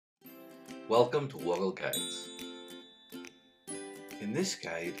Welcome to Woggle Guides. In this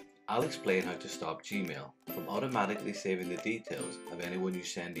guide, I'll explain how to stop Gmail from automatically saving the details of anyone you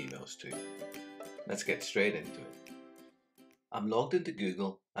send emails to. Let's get straight into it. I'm logged into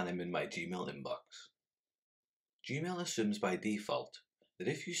Google and I'm in my Gmail inbox. Gmail assumes by default that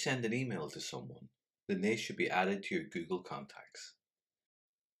if you send an email to someone, then they should be added to your Google contacts.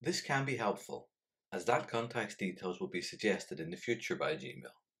 This can be helpful, as that contact's details will be suggested in the future by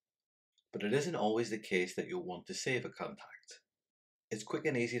Gmail. But it isn't always the case that you'll want to save a contact. It's quick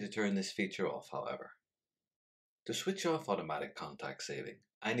and easy to turn this feature off, however. To switch off automatic contact saving,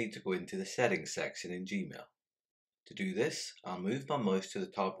 I need to go into the Settings section in Gmail. To do this, I'll move my mouse to the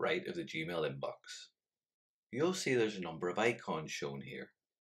top right of the Gmail inbox. You'll see there's a number of icons shown here,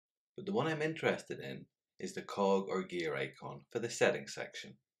 but the one I'm interested in is the cog or gear icon for the Settings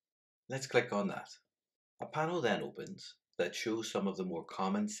section. Let's click on that. A panel then opens that shows some of the more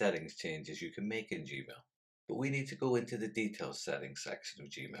common settings changes you can make in Gmail, but we need to go into the Details settings section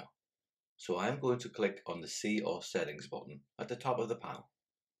of Gmail. So I'm going to click on the See All Settings button at the top of the panel.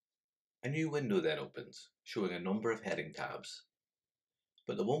 A new window then opens, showing a number of heading tabs,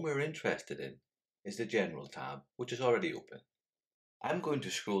 but the one we're interested in is the General tab, which is already open. I'm going to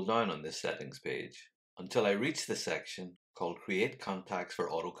scroll down on this settings page until I reach the section called Create Contacts for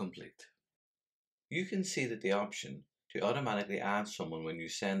Autocomplete. You can see that the option to automatically add someone when you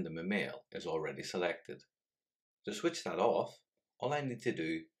send them a mail is already selected. To switch that off, all I need to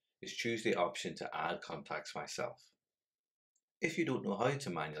do is choose the option to add contacts myself. If you don't know how to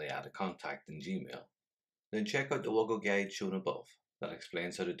manually add a contact in Gmail, then check out the Woggle Guide shown above that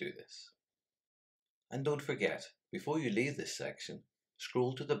explains how to do this. And don't forget, before you leave this section,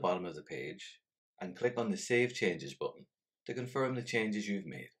 scroll to the bottom of the page and click on the Save Changes button to confirm the changes you've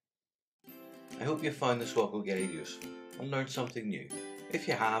made. I hope you found this Woggle Guide useful and learned something new. If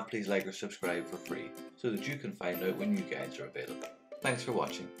you have, please like or subscribe for free so that you can find out when new guides are available. Thanks for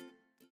watching.